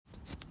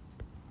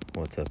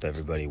What's up,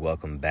 everybody?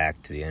 Welcome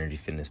back to the Energy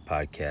Fitness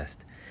Podcast,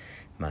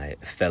 my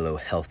fellow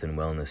health and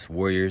wellness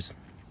warriors.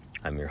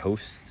 I'm your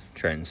host,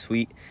 Trenton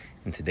Sweet,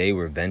 and today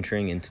we're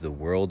venturing into the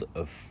world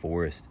of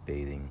forest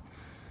bathing.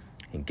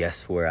 And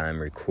guess where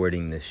I'm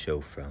recording this show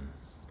from?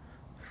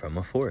 From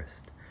a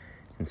forest.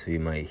 And so you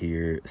might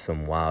hear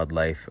some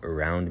wildlife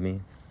around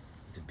me.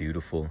 It's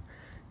beautiful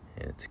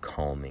and it's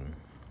calming.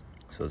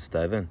 So let's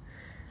dive in.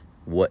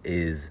 What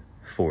is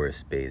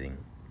forest bathing?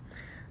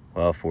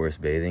 Well,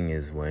 forest bathing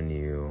is when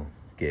you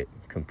get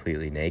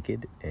completely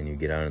naked and you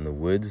get out in the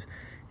woods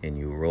and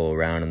you roll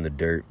around in the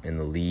dirt and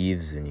the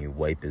leaves and you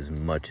wipe as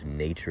much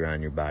nature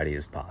on your body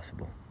as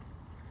possible.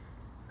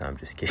 No, I'm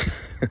just kidding.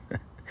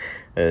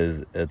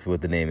 That's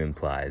what the name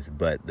implies,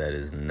 but that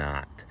is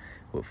not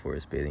what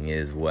forest bathing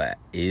is. What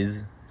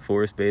is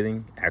forest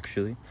bathing,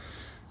 actually?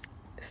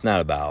 It's not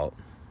about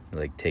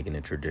like taking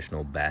a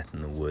traditional bath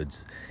in the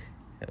woods.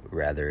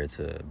 Rather, it's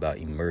about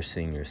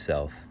immersing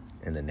yourself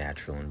in the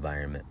natural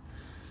environment.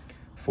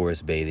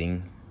 Forest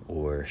bathing,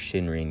 or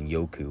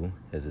Shinrin-yoku,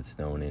 as it's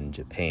known in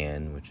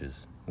Japan, which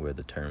is where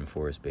the term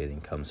forest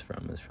bathing comes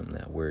from, is from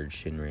that word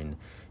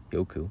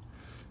Shinrin-yoku.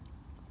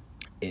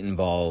 It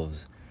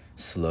involves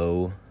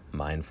slow,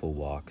 mindful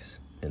walks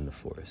in the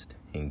forest,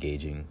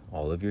 engaging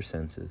all of your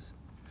senses.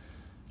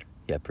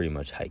 Yeah, pretty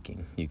much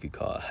hiking. You could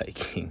call it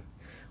hiking,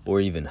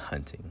 or even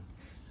hunting.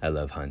 I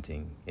love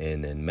hunting,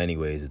 and in many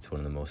ways, it's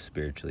one of the most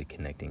spiritually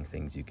connecting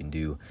things you can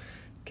do,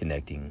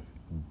 connecting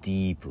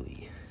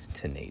deeply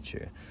to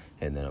nature,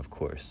 and then, of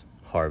course,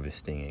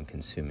 harvesting and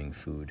consuming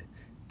food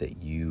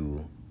that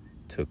you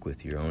took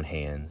with your own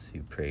hands,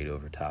 you prayed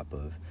over top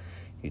of,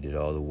 you did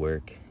all the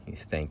work, you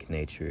thank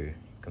nature,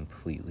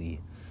 completely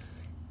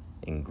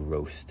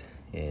engrossed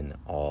in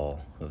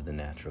all of the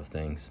natural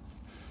things.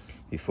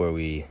 Before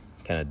we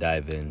kind of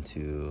dive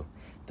into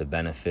the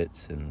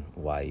benefits and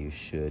why you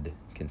should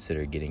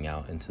consider getting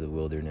out into the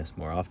wilderness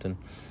more often,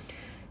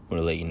 I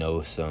want to let you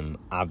know some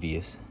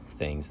obvious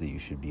things that you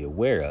should be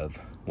aware of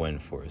when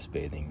forest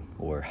bathing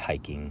or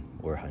hiking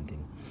or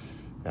hunting.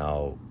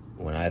 Now,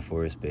 when I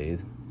forest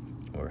bathe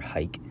or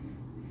hike,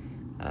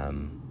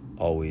 I'm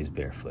always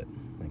barefoot.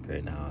 Like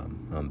right now,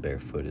 I'm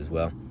barefoot as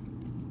well.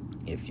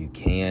 If you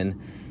can,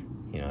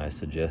 I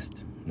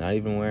suggest not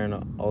even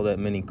wearing all that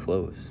many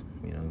clothes.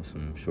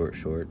 Some short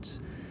shorts,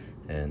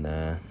 and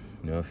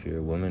if you're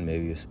a woman,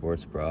 maybe a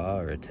sports bra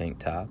or a tank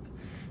top.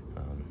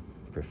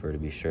 Prefer to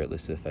be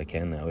shirtless if I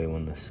can. That way,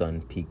 when the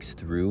sun peeks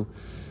through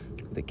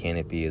the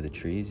canopy of the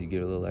trees, you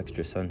get a little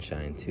extra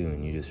sunshine too,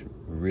 and you just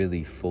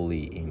really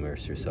fully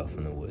immerse yourself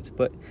in the woods.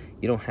 But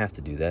you don't have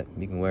to do that.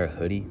 You can wear a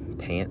hoodie,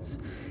 pants,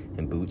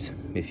 and boots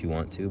if you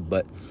want to,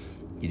 but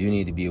you do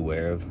need to be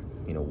aware of,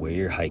 where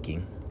you're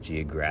hiking.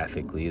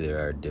 Geographically,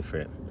 there are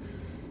different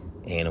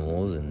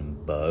animals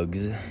and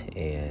bugs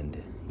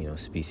and,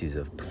 species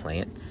of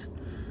plants.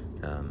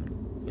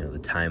 The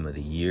time of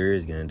the year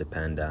is going to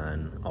depend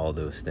on all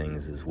those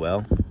things as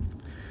well.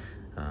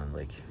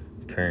 Like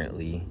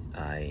currently,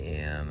 I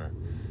am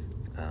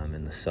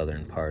in the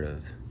southern part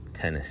of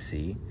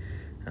Tennessee.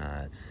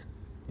 It's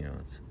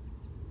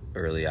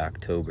early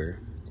October,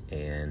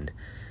 and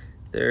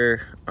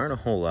there aren't a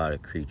whole lot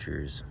of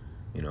creatures,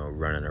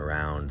 running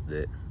around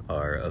that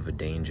are of a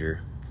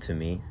danger to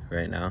me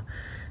right now.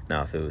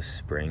 Now, if it was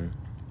spring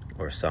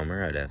or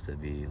summer, I'd have to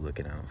be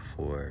looking out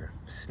for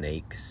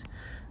snakes,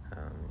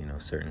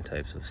 certain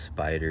types of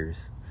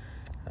spiders.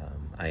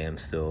 I am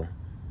still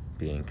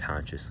being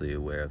consciously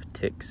aware of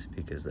ticks,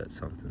 because that's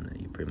something that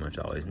you pretty much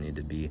always need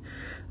to be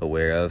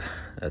aware of.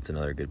 That's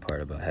another good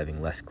part about having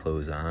less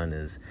clothes on,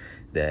 is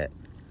that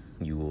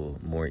you will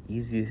more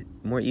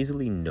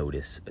easily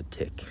notice a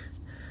tick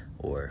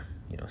or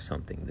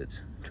something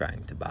that's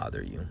trying to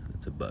bother you.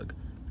 It's a bug.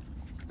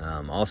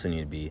 Also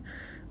need to be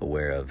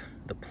aware of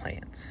the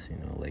plants,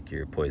 like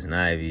your poison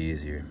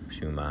ivies, your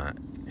sumac,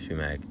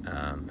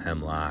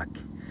 hemlock,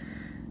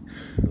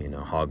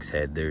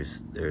 hogshead.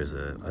 There's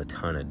a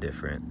ton of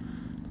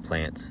different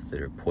plants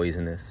that are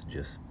poisonous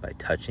just by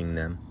touching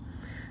them.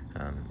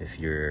 If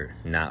you're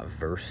not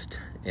versed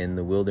in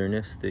the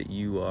wilderness that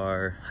you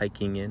are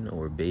hiking in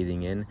or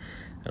bathing in,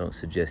 I don't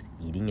suggest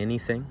eating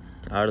anything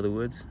out of the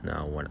woods.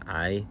 Now, when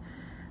I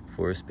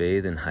forest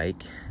bathe and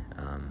hike,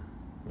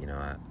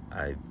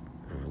 I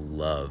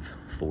love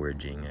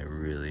foraging. I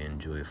really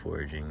enjoy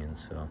foraging, and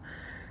so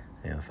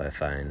if I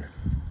find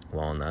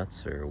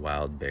walnuts or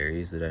wild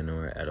berries that I know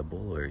are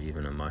edible, or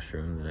even a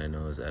mushroom that I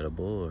know is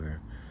edible, or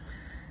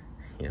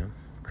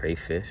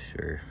crayfish,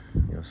 or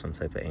some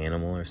type of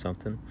animal or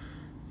something,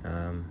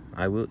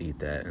 I will eat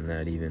that, and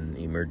that even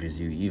immerses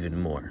you even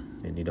more.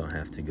 And you don't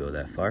have to go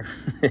that far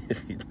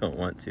if you don't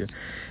want to,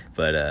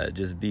 but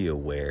just be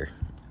aware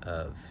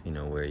of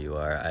where you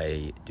are.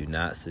 I do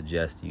not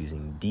suggest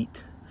using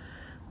DEET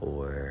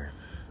or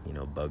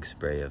bug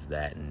spray of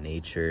that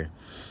nature,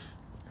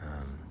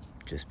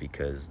 just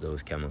because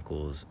those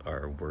chemicals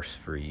are worse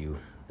for you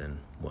than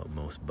what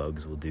most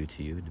bugs will do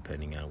to you,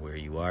 depending on where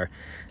you are.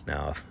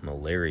 Now, if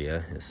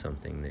malaria is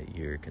something that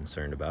you're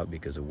concerned about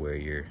because of where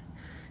you're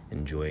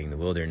enjoying the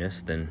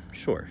wilderness, then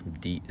sure,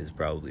 DEET is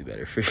probably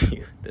better for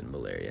you than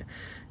malaria.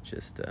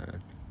 Just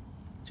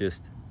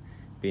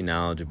be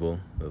knowledgeable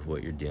of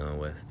what you're dealing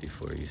with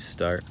before you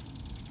start.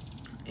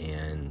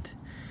 And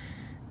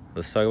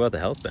let's talk about the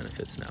health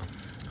benefits now.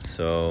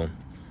 So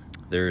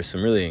there are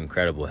some really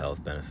incredible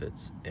health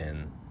benefits,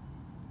 and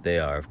they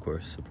are, of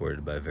course,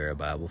 supported by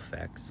verifiable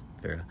facts.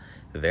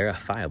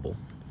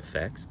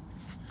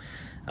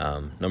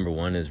 Number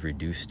one is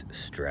reduced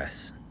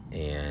stress.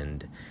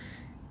 And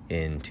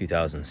in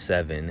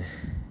 2007,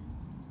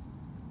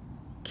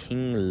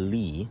 King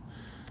Lee,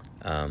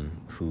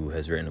 who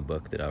has written a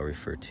book that I'll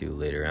refer to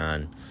later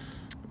on,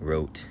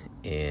 wrote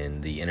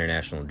in the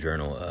International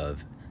Journal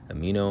of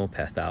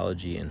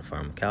Immunopathology and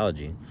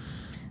Pharmacology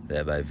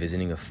that by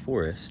visiting a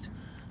forest,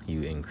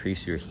 you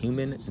increase your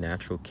human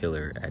natural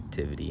killer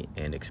activity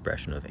and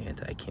expression of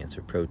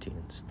anti-cancer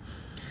proteins.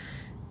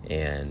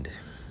 And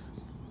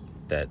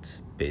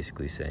that's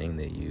basically saying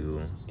that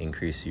you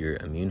increase your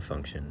immune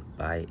function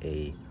by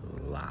a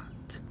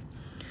lot.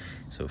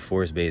 So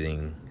forest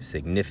bathing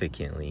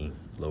significantly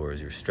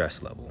lowers your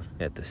stress level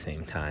at the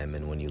same time.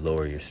 And when you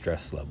lower your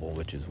stress level,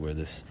 which is where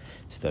this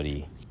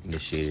study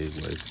initiated,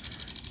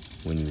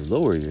 was when you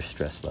lower your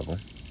stress level,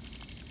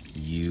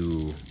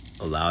 you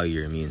allow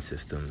your immune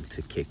system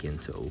to kick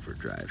into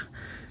overdrive,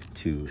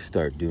 to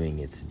start doing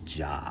its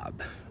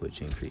job,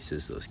 which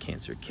increases those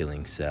cancer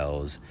killing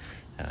cells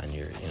and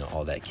your,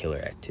 all that killer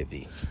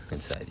activity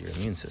inside your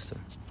immune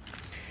system.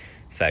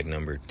 Fact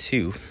number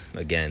 2,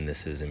 again,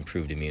 this is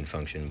improved immune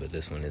function, but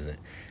this one isn't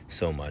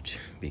so much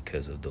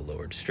because of the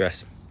lowered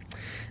stress.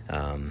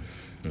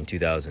 In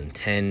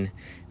 2010,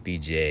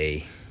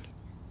 B.J.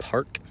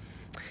 Park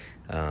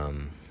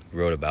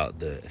wrote about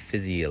the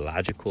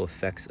physiological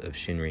effects of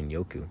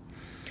Shinrin-yoku,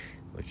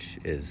 which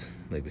is,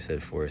 like we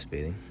said, forest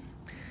bathing,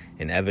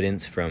 and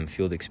evidence from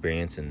field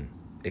experiments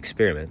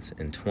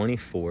in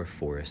 24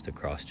 forests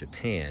across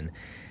Japan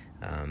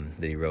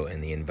that he wrote in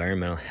the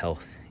Environmental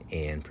Health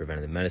and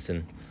Preventive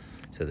Medicine.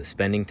 So that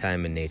spending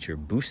time in nature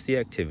boosts the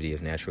activity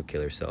of natural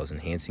killer cells,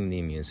 enhancing the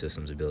immune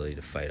system's ability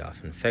to fight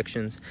off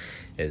infections,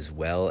 as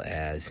well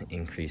as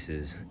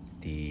increases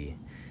the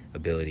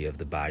ability of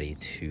the body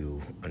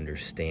to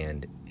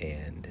understand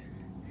and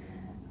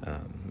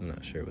I'm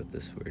not sure what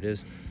this word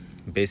is,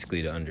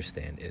 basically to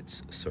understand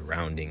its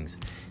surroundings,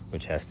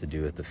 which has to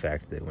do with the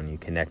fact that when you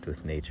connect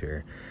with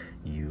nature,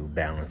 you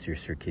balance your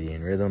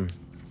circadian rhythm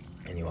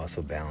and you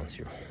also balance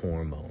your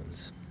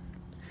hormones.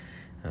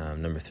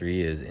 Number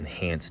 3 is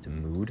enhanced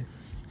mood.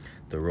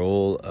 The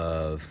role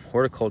of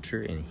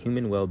horticulture in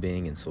human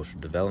well-being and social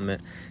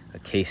development. A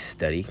case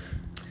study,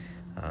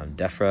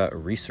 DEFRA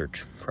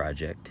Research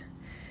Project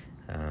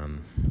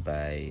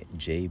by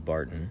Jay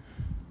Barton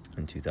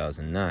in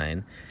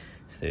 2009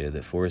 stated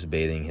that forest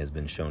bathing has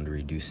been shown to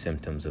reduce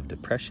symptoms of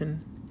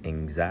depression,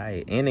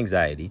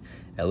 anxiety,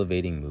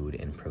 elevating mood,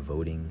 and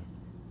promoting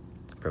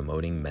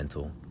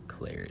mental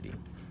clarity.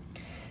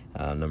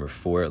 Number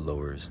 4, it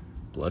lowers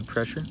blood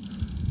pressure.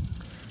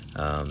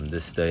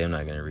 This study, I'm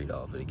not going to read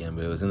all of it again,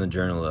 but it was in the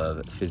Journal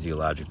of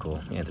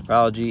Physiological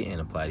Anthropology and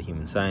Applied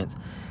Human Science,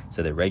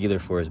 said that regular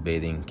forest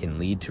bathing can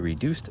lead to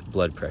reduced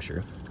blood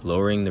pressure,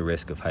 lowering the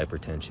risk of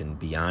hypertension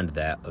beyond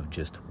that of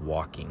just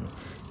walking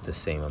the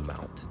same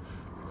amount.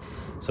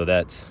 So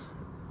that's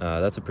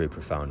a pretty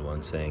profound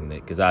one, saying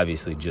that, because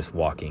obviously just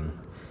walking,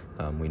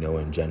 we know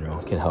in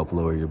general, can help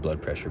lower your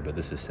blood pressure, but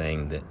this is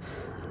saying that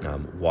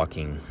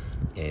walking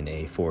in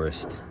a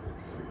forest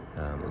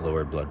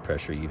lowered blood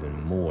pressure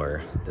even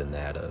more than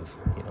that of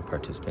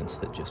participants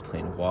that just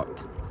plain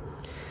walked.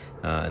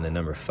 And then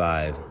number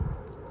 5,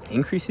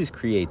 increases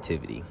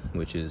creativity,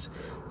 which is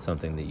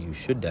something that you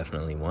should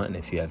definitely want. And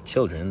if you have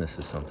children, this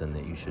is something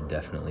that you should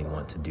definitely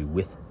want to do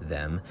with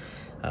them.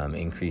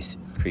 Increase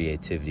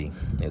creativity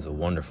is a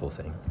wonderful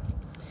thing.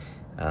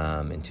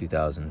 In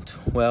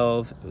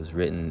 2012, it was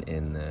written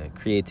in the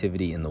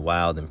Creativity in the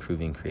Wild,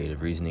 Improving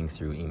Creative Reasoning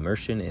Through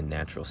Immersion in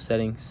Natural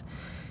Settings,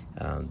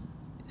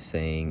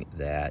 saying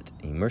that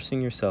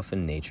immersing yourself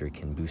in nature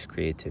can boost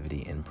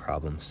creativity and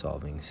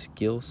problem-solving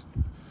skills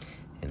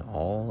in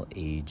all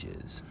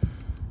ages.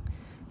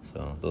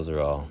 So those are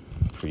all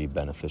pretty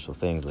beneficial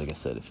things. Like I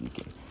said, if you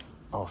can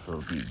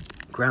also be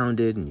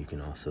grounded and you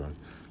can also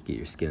get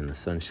your skin in the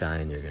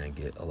sunshine, you're going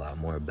to get a lot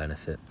more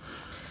benefit.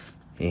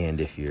 And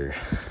if you're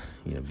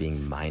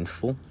being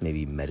mindful,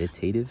 maybe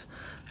meditative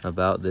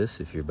about this,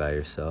 if you're by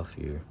yourself,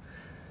 you're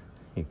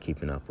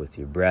keeping up with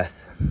your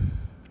breath.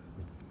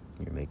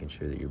 You're making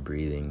sure that you're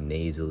breathing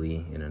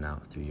nasally in and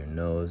out through your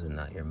nose and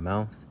not your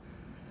mouth.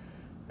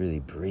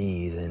 Really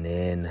breathing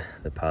in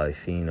the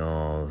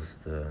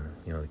polyphenols, the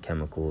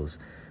chemicals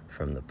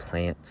from the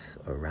plants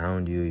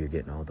around you. You're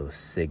getting all those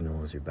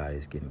signals. Your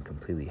body's getting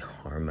completely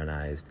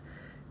harmonized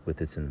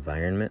with its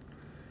environment,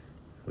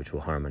 which will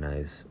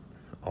harmonize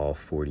all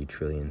 40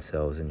 trillion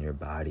cells in your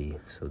body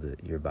so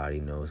that your body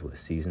knows what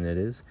season it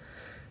is.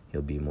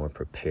 You'll be more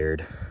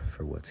prepared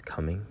for what's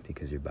coming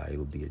because your body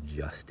will be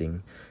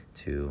adjusting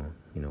to,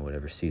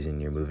 whatever season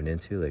you're moving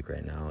into. Like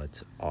right now,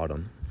 it's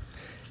autumn,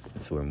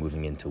 and so we're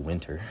moving into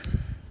winter.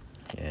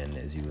 And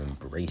as you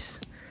embrace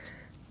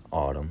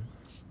autumn,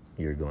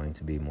 you're going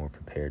to be more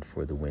prepared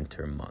for the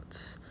winter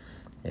months.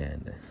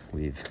 And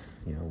we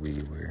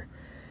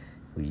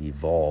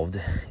evolved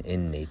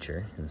in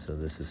nature, and so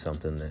this is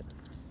something that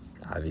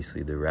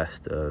obviously the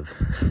rest of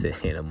the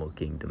animal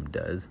kingdom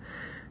does.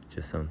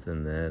 Just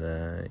something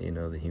that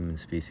the human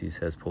species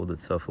has pulled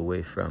itself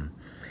away from.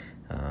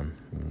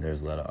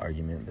 There's a lot of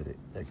argument that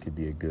that could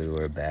be a good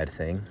or a bad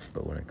thing,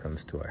 but when it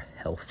comes to our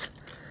health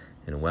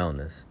and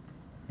wellness,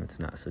 it's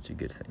not such a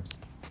good thing.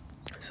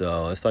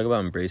 So let's talk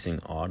about embracing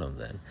autumn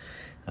then.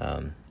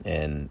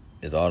 And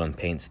as autumn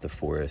paints the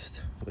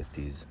forest with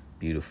these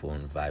beautiful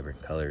and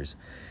vibrant colors,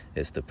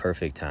 it's the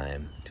perfect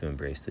time to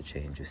embrace the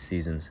change of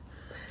seasons.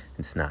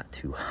 It's not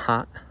too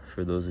hot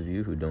for those of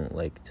you who don't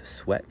like to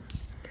sweat.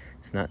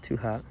 It's not too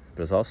hot,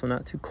 but it's also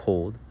not too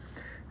cold.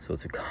 So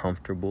it's a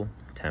comfortable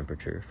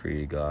temperature for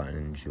you to go out and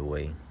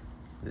enjoy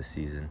the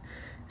season.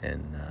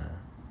 And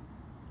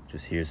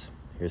just here's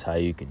how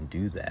you can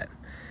do that.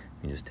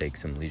 You just take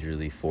some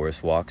leisurely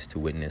forest walks to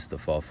witness the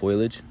fall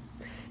foliage.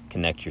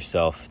 Connect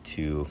yourself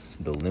to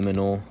the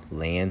liminal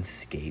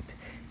landscape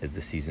as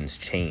the seasons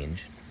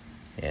change.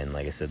 And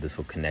like I said, this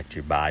will connect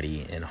your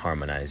body and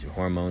harmonize your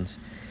hormones.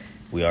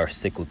 We are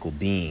cyclical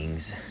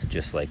beings,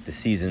 just like the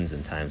seasons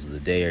and times of the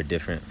day are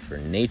different for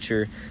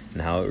nature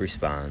and how it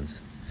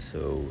responds.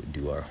 So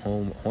do our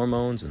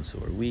hormones, and so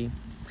are we.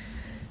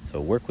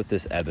 So work with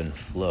this ebb and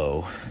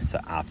flow to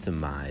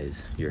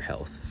optimize your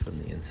health from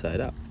the inside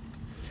out.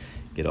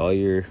 Get all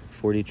your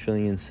 40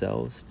 trillion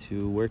cells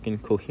to work in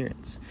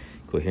coherence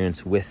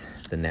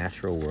with the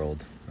natural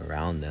world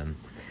around them.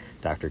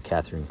 Dr.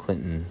 Catherine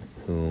Clinton,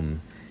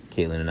 whom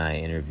Caitlin and I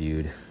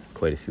interviewed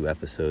quite a few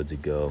episodes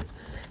ago,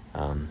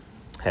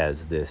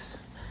 has this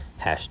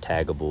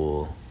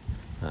hashtagable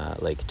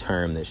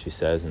term that she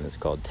says, and it's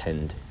called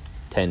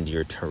tend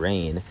your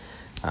terrain.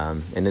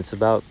 And it's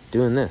about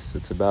doing this.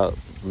 It's about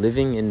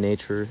living in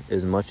nature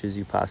as much as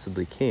you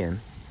possibly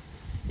can,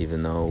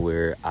 even though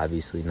we're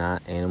obviously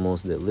not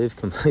animals that live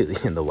completely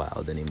in the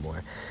wild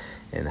anymore,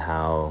 and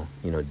how,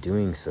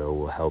 doing so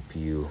will help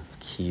you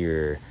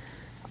cure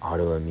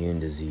autoimmune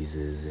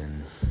diseases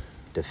and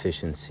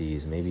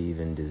deficiencies, maybe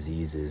even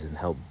diseases, and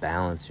help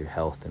balance your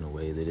health in a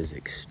way that is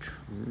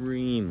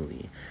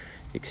extremely,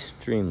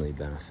 extremely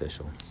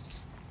beneficial.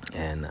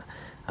 And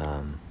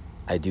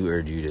I do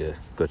urge you to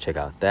go check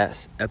out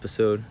that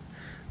episode.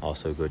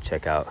 Also go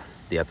check out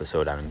the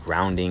episode on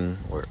grounding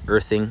or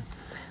earthing.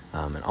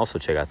 And also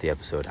check out the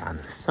episode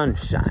on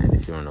sunshine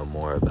if you want to know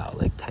more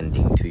about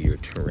tending to your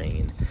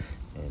terrain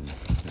and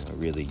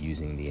really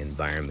using the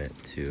environment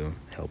to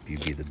help you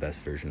be the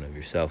best version of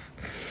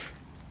yourself.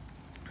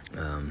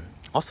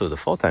 Also, the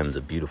fall time is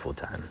a beautiful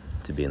time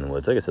to be in the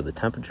woods. Like I said, the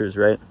temperature is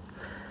right.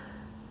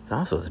 And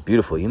also, it's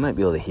beautiful. You might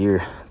be able to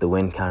hear the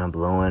wind kind of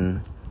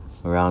blowing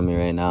around me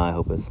right now. I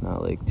hope it's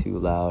not too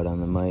loud on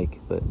the mic,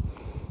 but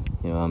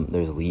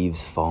there's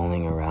leaves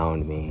falling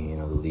around me.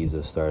 The leaves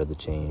have started to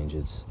change.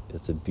 It's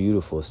a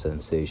beautiful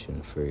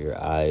sensation for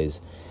your eyes,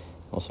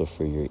 also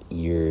for your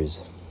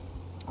ears,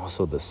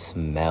 also the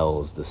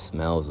smells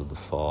of the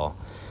fall.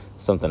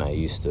 Something I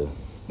used to,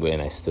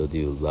 and I still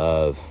do,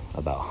 love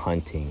about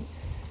hunting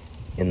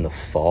in the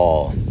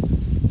fall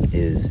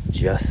is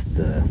just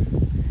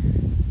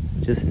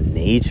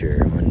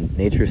nature. When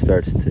nature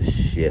starts to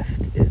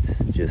shift,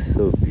 it's just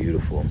so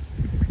beautiful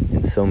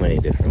in so many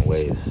different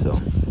ways. So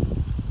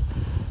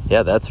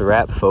yeah, that's a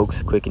wrap,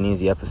 folks. Quick and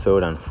easy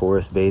episode on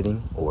forest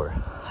bathing or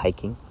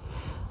hiking,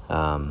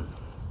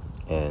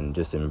 and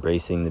just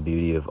embracing the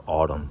beauty of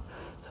autumn.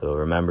 So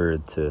remember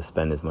to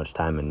spend as much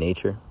time in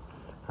nature.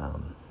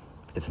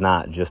 It's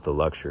not just a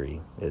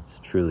luxury.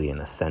 It's truly an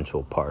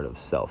essential part of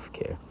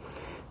self-care.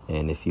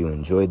 And if you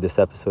enjoyed this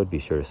episode, be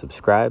sure to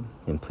subscribe,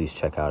 and please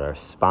check out our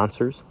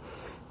sponsors,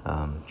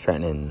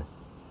 Trenton and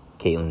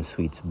Caitlin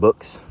Sweet's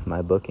books,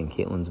 my book and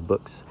Caitlin's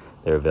books.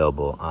 They're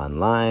available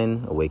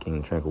online,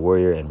 Awakening the Tranquil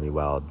Warrior and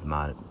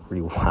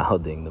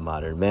Rewilding the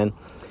Modern Man,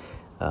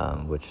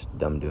 which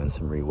I'm doing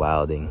some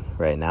rewilding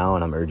right now,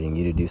 and I'm urging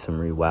you to do some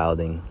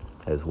rewilding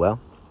as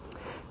well.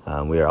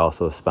 We are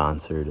also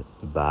sponsored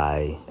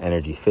by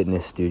Energy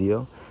Fitness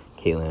Studio,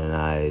 Caitlin and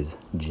I's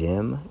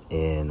gym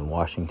in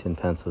Washington,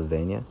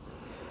 Pennsylvania.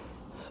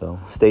 So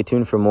stay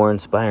tuned for more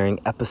inspiring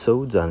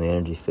episodes on the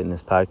Energy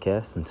Fitness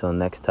Podcast. Until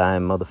next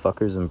time,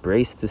 motherfuckers,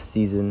 embrace the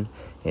season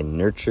and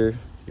nurture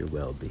your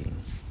well-being.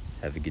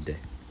 Have a good day.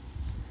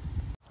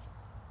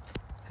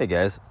 Hey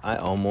guys, I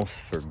almost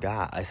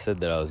forgot. I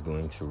said that I was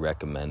going to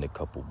recommend a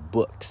couple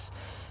books,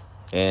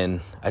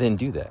 and I didn't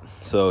do that.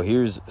 So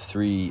here's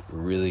 3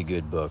 really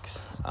good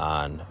books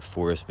on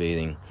forest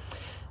bathing.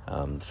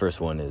 The first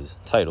one is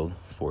titled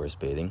Forest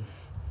Bathing,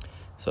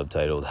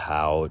 subtitled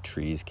How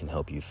Trees Can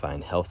Help You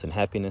Find Health and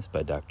Happiness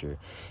by Dr.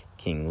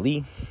 King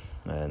Lee.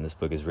 And this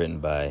book is written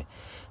by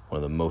one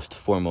of the most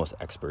foremost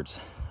experts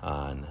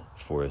on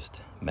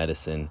forest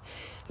medicine.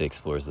 It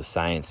explores the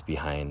science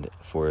behind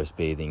forest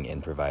bathing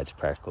and provides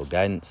practical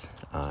guidance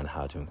on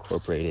how to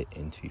incorporate it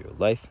into your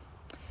life.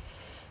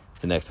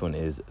 The next one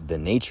is The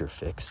Nature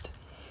Fix,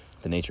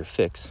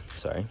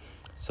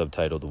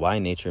 subtitled Why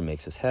Nature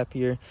Makes Us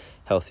Happier,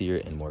 Healthier,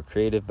 and More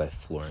Creative by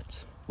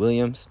Florence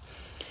Williams.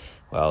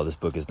 While this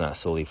book is not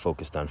solely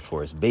focused on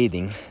forest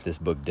bathing, this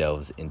book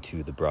delves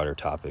into the broader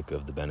topic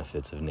of the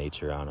benefits of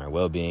nature on our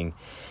well-being.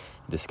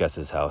 It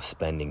discusses how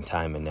spending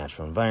time in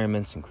natural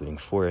environments, including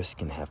forests,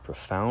 can have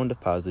profound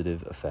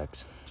positive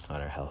effects on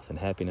our health and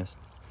happiness.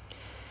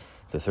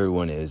 The third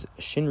one is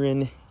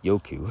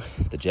Shinrin-yoku,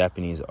 The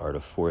Japanese Art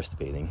of Forest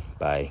Bathing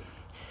by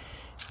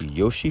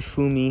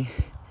Yoshifumi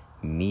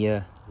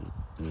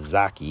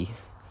Miyazaki.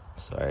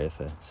 Sorry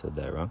if I said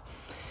that wrong,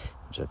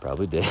 which I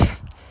probably did.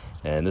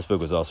 And this book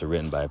was also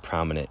written by a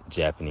prominent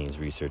Japanese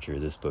researcher.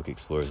 This book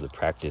explores the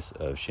practice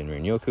of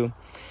Shinrin-yoku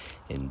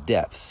in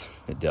depth.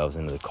 It delves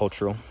into the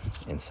cultural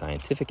and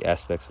scientific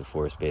aspects of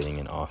forest bathing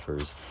and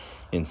offers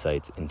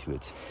insights into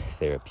its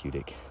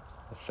therapeutic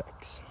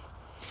effects.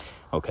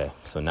 Okay,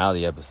 so now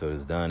the episode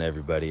is done,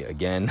 everybody.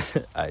 Again,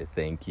 I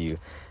thank you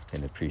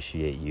and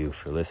appreciate you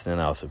for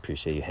listening. I also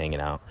appreciate you hanging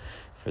out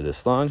for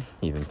this long,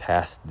 even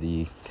past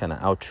the kind of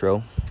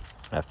outro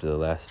after the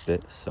last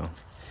bit. So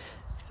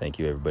thank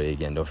you, everybody.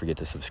 Again, don't forget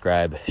to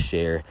subscribe,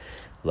 share,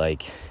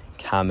 like,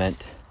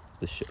 comment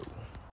the show.